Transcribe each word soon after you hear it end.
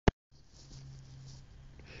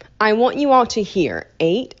I want you all to hear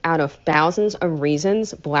 8 out of thousands of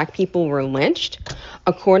reasons Black people were lynched,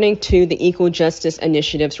 according to the Equal Justice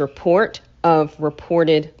Initiative's report of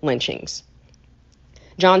reported lynchings.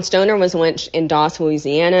 John Stoner was lynched in Doss,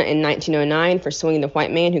 Louisiana in 1909 for swinging the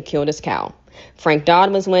white man who killed his cow. Frank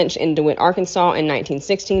Dodd was lynched in DeWitt, Arkansas in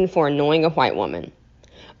 1916 for annoying a white woman.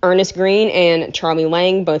 Ernest Green and Charlie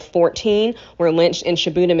Lang, both 14, were lynched in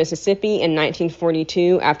Shibuya, Mississippi in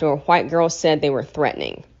 1942 after a white girl said they were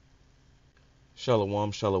threatening.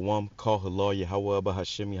 Shalom, shalom, call halal, YAHAWAH,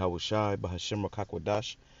 BAHASHAM, YAHAWASHI, BAHASHAM,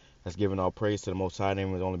 QADASH. That's giving all praise to the Most High, name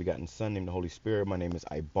of His only begotten Son, named the Holy Spirit. My name is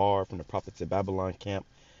Ibar from the Prophets of Babylon camp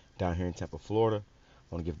down here in Tampa, Florida.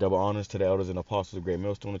 I want to give double honors to the elders and apostles of Great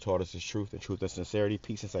Millstone who taught us His truth and truth and sincerity.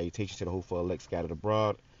 Peace and salutations to the hopeful elect scattered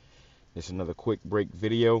abroad. This is another quick break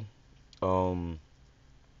video. And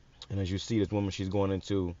as you see, this woman, she's going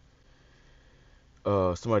into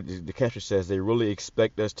the caption says they really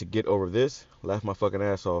expect us to get over this. Laugh my fucking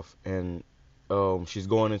ass off. And she's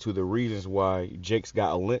going into the reasons why Jake's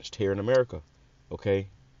got lynched here in America. Okay,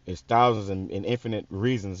 it's thousands and infinite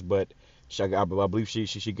reasons, but I believe she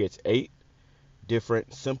gets 8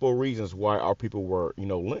 different simple reasons why our people were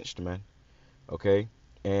lynched, man. Okay,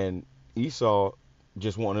 and Esau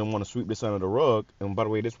just want to sweep this under the rug. And by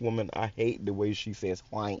the way, this woman, I hate the way she says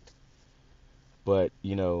white. But,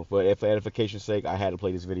 but for edification's sake, I had to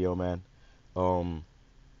play this video, man. And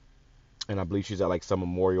I believe she's at like some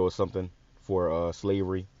memorial or something for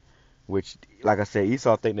slavery. Which, like I said,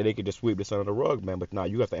 Esau think that they could just sweep this under the rug, man. But now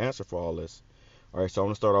you have to answer for all this. All right, so I'm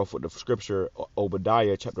going to start off with the scripture,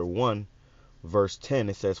 Obadiah chapter 1, verse 10.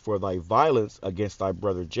 It says, "For thy violence against thy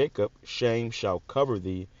brother Jacob, shame shall cover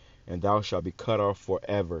thee, and thou shalt be cut off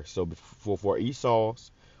forever." So for Esau's,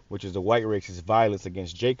 which is the white race's violence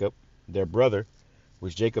against Jacob, their brother,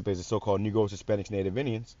 which Jacob is the so-called Negroes, Hispanics, Native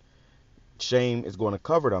Indians, shame is going to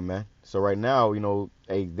cover them, man. So right now,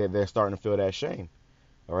 they're starting to feel that shame.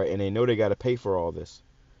 All right, and they know they got to pay for all this.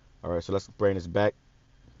 All right, so let's bring this back.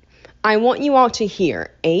 I want you all to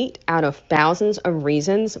hear 8 out of thousands of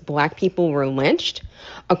reasons Black people were lynched,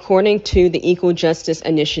 according to the Equal Justice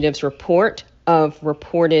Initiative's report of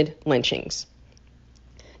reported lynchings.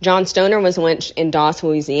 John Stoner was lynched in Doss,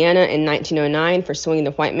 Louisiana in 1909 for swinging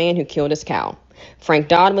the white man who killed his cow. Frank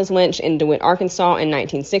Dodd was lynched in DeWitt, Arkansas in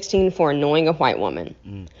 1916 for annoying a white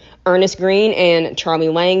woman. Ernest Green and Charlie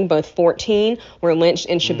Lang, both 14, were lynched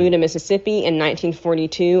in Shibuya, Mississippi in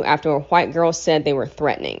 1942 after a white girl said they were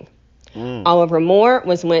threatening. Oliver Moore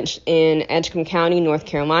was lynched in Edgecombe County, North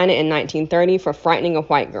Carolina in 1930 for frightening a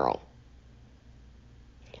white girl.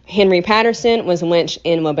 Henry Patterson was lynched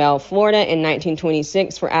in Mobile, Florida in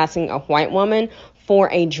 1926 for asking a white woman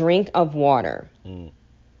for a drink of water.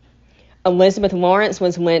 Elizabeth Lawrence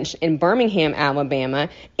was lynched in Birmingham, Alabama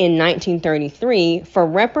in 1933 for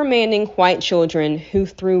reprimanding white children who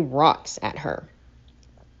threw rocks at her.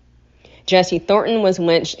 Jesse Thornton was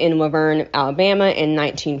lynched in Laverne, Alabama in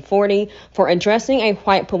 1940 for addressing a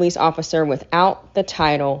white police officer without the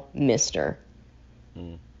title Mr.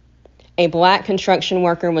 A Black construction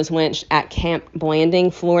worker was lynched at Camp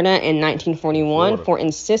Blanding, Florida in 1941 for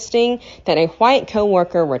insisting that a white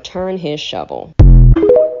co-worker return his shovel.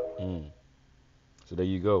 So there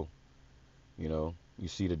you go. You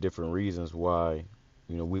see the different reasons why,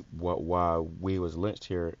 why we was lynched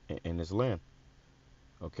here in this land.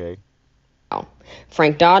 Okay.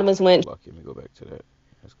 Frank Dodd was lynched. Let me go back to that.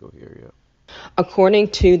 Let's go here, yeah. According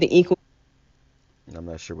to the Equal... I'm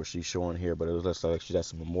not sure what she's showing here, but it was like she's at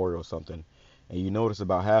some memorial or something. And you notice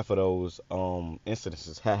about half of those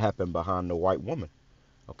incidences happened behind the white woman.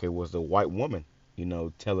 Okay, was the white woman,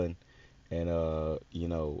 telling and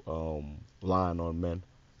lying on men.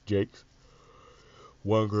 Jake's.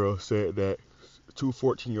 One girl said that 2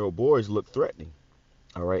 14-year-old boys looked threatening.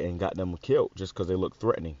 All right, and got them killed just because they looked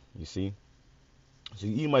threatening. You see. So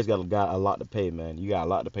you might got a lot to pay, man. You got a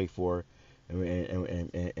lot to pay for, and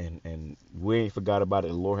we ain't forgot about it.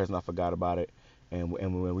 The Lord has not forgot about it, and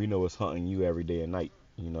when we know it's hunting you every day and night.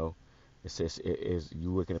 It says it is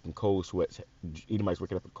you waking up in cold sweats. Edomites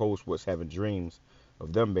waking up in cold sweats, having dreams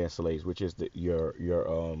of them being slaves, which is your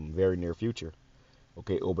very near future.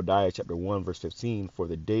 Okay, Obadiah chapter 1 verse 15. For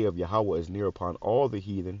the day of Yahawah is near upon all the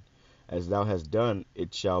heathen, as thou hast done,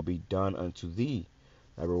 it shall be done unto thee.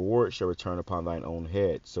 Thy reward shall return upon thine own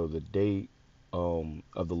head. So the day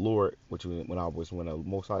of the Lord, which was when the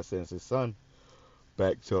Most High sends His Son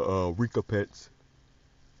back to recompense,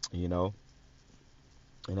 and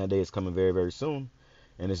that day is coming very, very soon,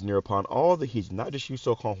 and it's near upon all the heathen, not just you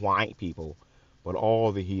so-called white people, but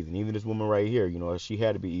all the heathen. Even this woman right here, she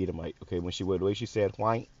had to be Edomite. Okay, the way she said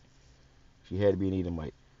white, she had to be an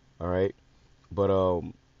Edomite. All right, but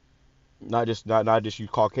not just you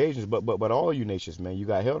Caucasians, but all you nations, man. You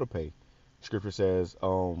got hell to pay. Scripture says,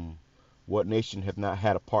 what nation have not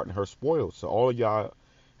had a part in her spoils? So all of y'all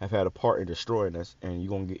have had a part in destroying us, and you're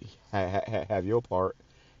gonna get have your part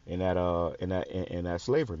in that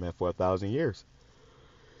slavery, man, for 1,000 years.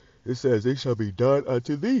 It says they shall be done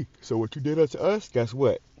unto thee. So what you did unto us, guess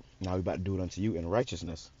what? Now we about to do it unto you in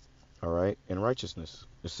righteousness. All right, in righteousness.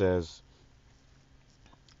 It says,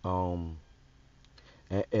 um,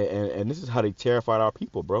 and this is how they terrified our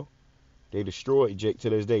people, bro. They destroyed Jake to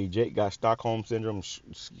this day. Jake got Stockholm syndrome,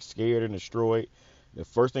 scared and destroyed. The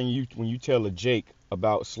first thing when you tell a Jake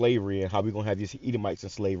about slavery and how we gonna have these Edomites in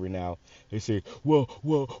slavery now, they say, well,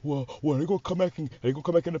 they gonna come back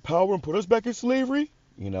into power and put us back in slavery.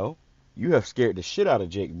 You know, you have scared the shit out of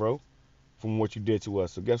Jake, bro, from what you did to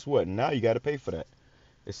us. So guess what? Now you got to pay for that.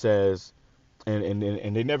 It says, and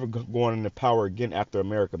they never going into power again after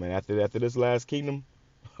America, man. After this last kingdom,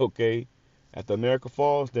 okay, after America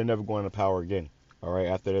falls, they're never going into power again. All right,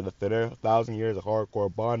 after their 1,000 years of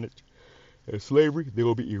hardcore bondage and slavery, they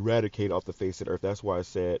will be eradicated off the face of the earth. That's why I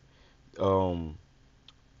said, um,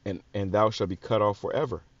 and thou shalt be cut off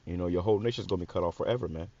forever. You know, your whole nation's gonna be cut off forever,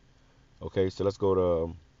 man. Okay, so let's go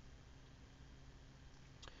to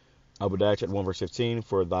Obadiah chapter 1 verse 15.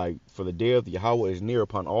 For the day of the Yahawah is near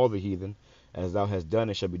upon all the heathen, as thou hast done,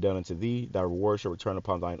 it shall be done unto thee. Thy reward shall return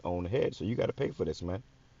upon thine own head. So you got to pay for this, man.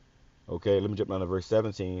 Okay, let me jump down to verse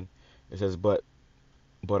 17. It says, but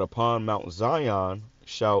upon Mount Zion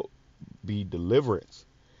shall be deliverance,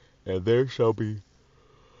 and there shall be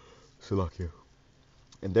Salakia,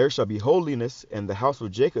 and there shall be holiness, and the house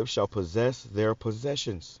of Jacob shall possess their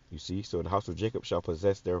possessions. You see, so the house of Jacob shall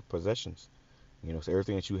possess their possessions. You know, so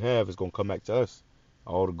everything that you have is gonna come back to us.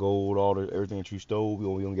 All the gold, everything that you stole,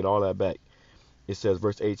 we gonna get all that back. It says,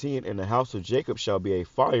 verse 18, and the house of Jacob shall be a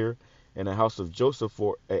fire, and the house of Joseph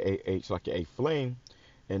for a flame,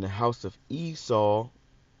 and the house of Esau,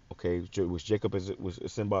 okay, which Jacob was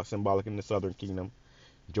symbolic in the southern kingdom.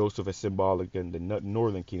 Joseph is symbolic in the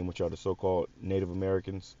northern kingdom, which are the so-called Native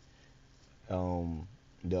Americans, the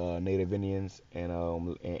Native Indians, and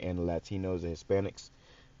the Latinos and Hispanics.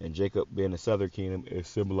 And Jacob being the southern kingdom is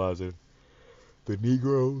symbolizing the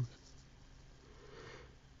Negroes,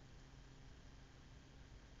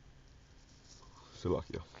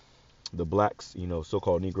 Salakia, the blacks, you know,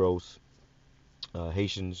 so-called Negroes,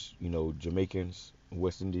 Haitians, you know, Jamaicans,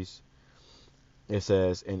 West Indies. It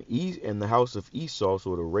says, in the house of Esau,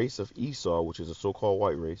 so the race of Esau, which is a so-called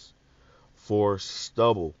white race, for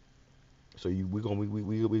stubble. So hey,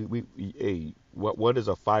 what does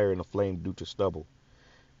a fire and a flame do to stubble?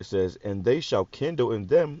 It says, and they shall kindle in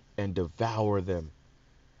them and devour them,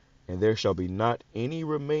 and there shall be not any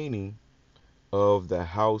remaining of the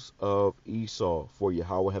house of Esau, for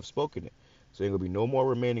Yahawah have spoken it. So there ain't gonna be no more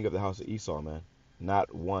remaining of the house of Esau, man.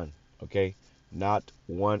 Not one. Okay, not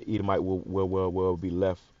one Edomite will be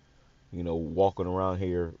left, you know, walking around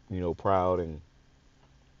here, you know, proud and,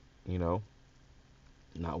 you know,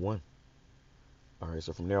 not one. All right,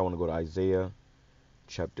 so from there I want to go to Isaiah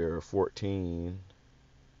chapter 14.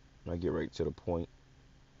 I get right to the point.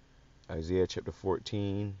 Isaiah chapter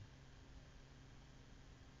 14.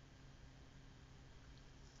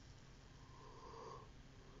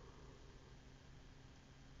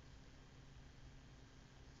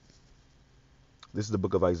 This is the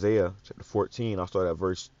book of Isaiah, chapter 14. I'll start at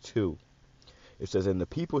verse 2. It says, and the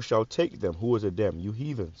people shall take them. Who is it them? You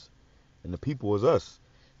heathens. And the people is us.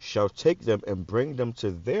 Shall take them and bring them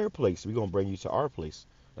to their place. We're going to bring you to our place.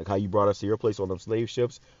 Like how you brought us to your place on them slave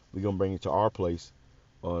ships. We're going to bring you to our place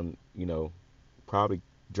on, you know, probably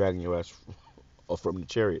dragging your ass from the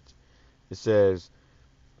chariots. It says,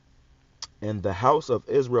 and the house of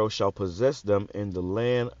Israel shall possess them in the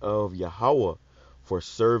land of Yahawah for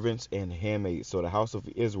servants and handmaids. So the house of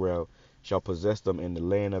Israel shall possess them in the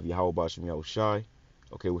land of Yahawah BAHASHAM YAHWASHI.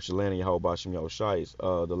 Okay, which the land of Yahawah BAHASHAM YAHWASHI is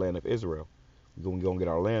the land of Israel. We're going to get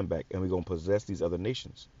our land back, and we're going to possess these other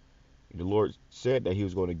nations. The Lord said that he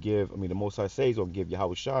was going to give, the Most High says he's going to give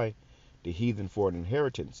YAHWASHI the heathen for an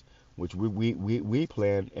inheritance, which we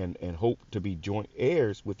plan and hope to be joint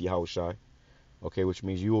heirs with YAHWASHI. Okay, which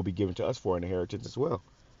means you will be given to us for an inheritance as well.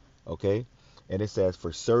 Okay, and it says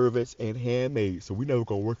for servants and handmaids, so we never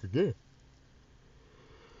gonna work again.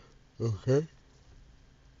 Okay,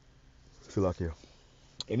 so like here,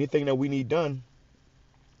 anything that we need done,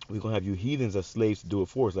 we're gonna have you heathens as slaves to do it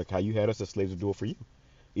for us, like how you had us as slaves to do it for you.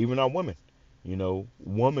 Even our women, you know,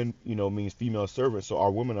 woman, you know, means female servant, so our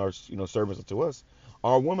women are, you know, servants to us.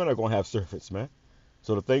 Our women are gonna have servants, man.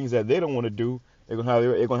 So the things that they don't want to do, they're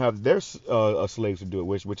gonna have their slaves to do it,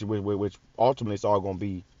 which ultimately it's all gonna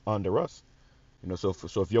be under us.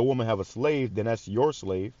 So if your woman have a slave, then that's your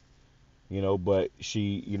slave. But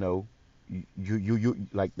she, you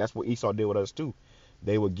like that's what Esau did with us too.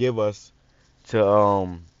 They would give us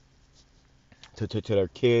to to their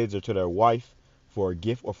kids or to their wife for a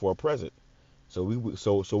gift or for a present. So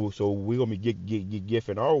we gonna be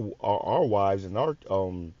gifting our wives and our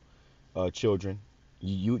children.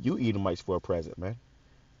 You Edomites for a present, man.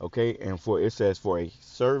 Okay, and for it says for a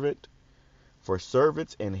servant, for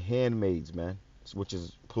servants and handmaids, man, which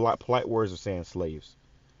is polite words of saying slaves.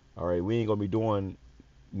 All right, we ain't gonna be doing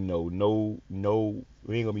we ain't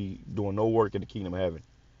gonna be doing no work in the kingdom of heaven.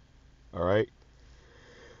 All right.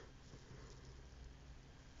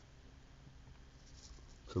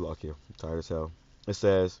 So look here, I'm tired as hell. It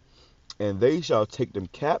says, and they shall take them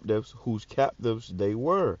captives whose captives they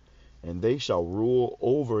were, and they shall rule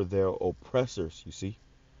over their oppressors. You see,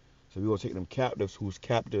 so we gonna take them captives whose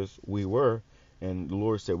captives we were, and the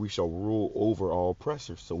Lord said we shall rule over our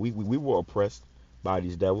oppressors. So we were oppressed by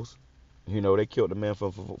these devils. They killed the man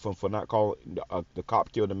for not calling the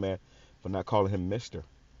cop killed the man for not calling him Mister.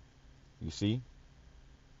 You see,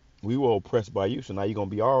 we were oppressed by you, so now you're gonna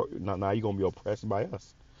be oppressed by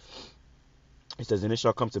us. It says, and it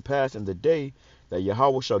shall come to pass in the day that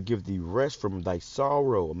Yahweh shall give thee rest from thy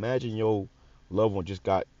sorrow. Imagine your loved one just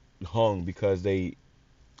got hung because they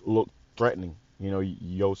look threatening.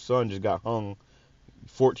 Your son just got hung.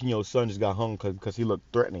 14-year-old son just got hung because he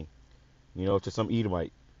looked threatening. To some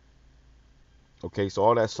Edomite. Okay, so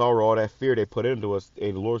all that sorrow, all that fear they put into us,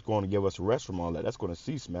 hey, the Lord's going to give us rest from all that. That's going to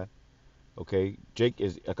cease, man. Okay, Jake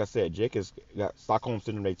is, like I said, Jake has got Stockholm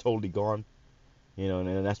syndrome. They totally gone.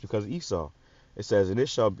 And that's because of Esau. It says, and it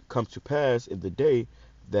shall come to pass in the day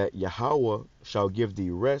that Yahweh shall give thee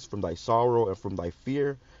rest from thy sorrow and from thy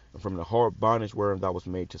fear and from the hard bondage wherein thou was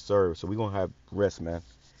made to serve. So we're gonna have rest, man.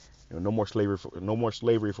 No more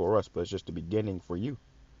slavery for us, but it's just the beginning for you.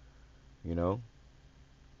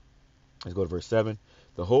 Let's go to verse 7.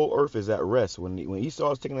 The whole earth is at rest. When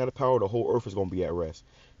Esau is taken out of power, the whole earth is going to be at rest.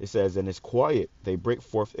 It says, and it's quiet. They break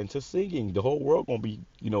forth into singing. The whole world going to be,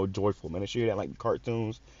 joyful, man. They show you that like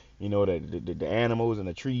cartoons, the animals and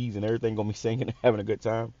the trees and everything going to be singing and having a good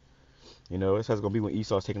time. This is going to be when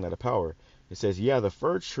Esau is taken out of power. It says, yeah, the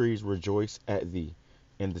fir trees rejoice at thee,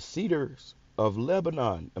 and the cedars of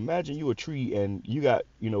Lebanon. Imagine you a tree and you got,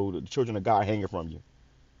 the children of God hanging from you.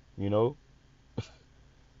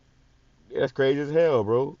 That's crazy as hell,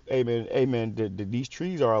 bro. Hey man, these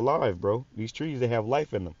trees are alive, bro. These trees, they have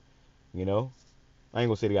life in them. I ain't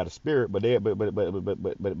gonna say they got a spirit, but they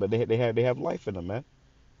have life in them, man.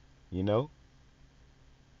 You know.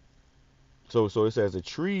 So it says the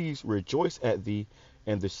trees rejoice at thee,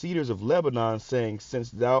 and the cedars of Lebanon, saying,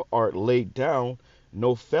 since thou art laid down,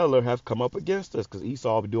 no feller have come up against us, because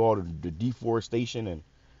Esau would do all the deforestation and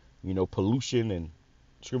pollution, and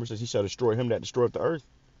Scripture says he shall destroy him that destroyeth the earth.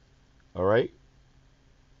 All right.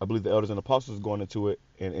 I believe the elders and apostles going into it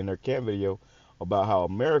in their camp video about how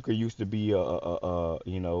America used to be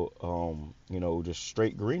just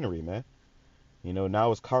straight greenery, man.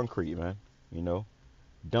 Now it's concrete, man.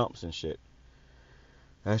 Dumps and shit.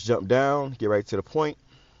 Let's jump down, get right to the point.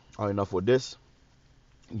 All right, enough with this,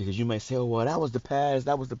 because you may say, oh, well, that was the past,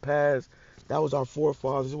 that was our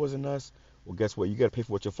forefathers, it wasn't us. Well, guess what? You got to pay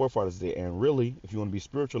for what your forefathers did. And really, if you want to be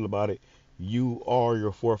spiritual about it, you are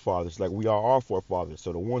your forefathers, like we are our forefathers.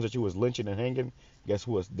 So the ones that you was lynching and hanging, guess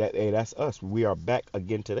who? Hey, that's us. We are back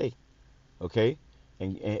again today. Okay?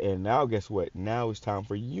 And now guess what? Now it's time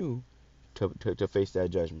for you to face that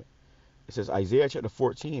judgment. It says Isaiah chapter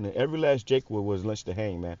 14, and every last Jake was lynched to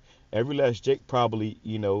hang, man. Every last Jake probably,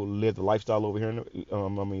 lived a lifestyle over here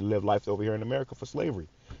lived life over here in America for slavery,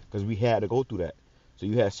 because we had to go through that. So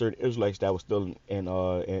you had certain Israelites that were still in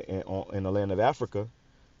the land of Africa,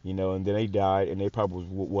 and then they died, and they probably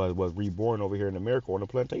was reborn over here in America on a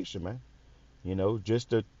plantation, man.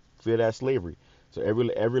 Just to fear that slavery. So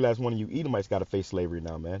every last one of you Edomites got to face slavery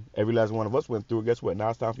now, man. Every last one of us went through it. Guess what? Now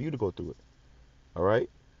it's time for you to go through it. All right.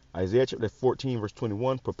 Isaiah chapter 14 verse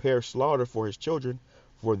 21. Prepare slaughter for his children,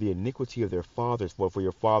 for the iniquity of their fathers, for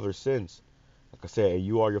your fathers' sins. Like I said, and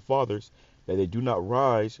you are your fathers, that they do not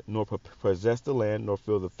rise nor possess the land, nor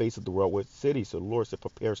fill the face of the world with cities. So the Lord said,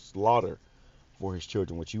 prepare slaughter for his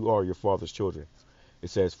children, which you are your father's children. It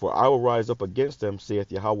says, for I will rise up against them,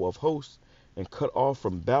 saith Yahweh of hosts, and cut off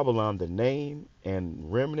from Babylon the name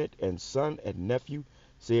and remnant and son and nephew,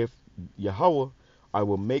 saith Yahweh. I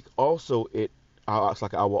will make also it.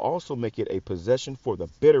 I will also make it a possession for the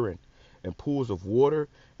bittern and pools of water,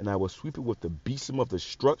 and I will sweep it with the besom of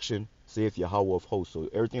destruction, saith Yahweh of hosts. So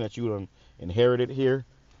everything that you done inherited here,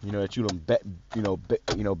 that you done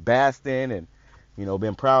basked in and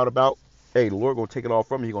been proud about, hey, the Lord gonna take it all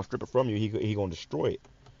from you. He gonna strip it from you. He gonna destroy it.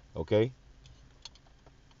 Okay.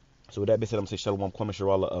 So with that being said, I'm gonna say Shalom, Kwame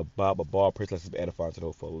Sharala, Bob, a bar, praise, let's be edifying to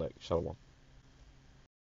those for elect. Shalom.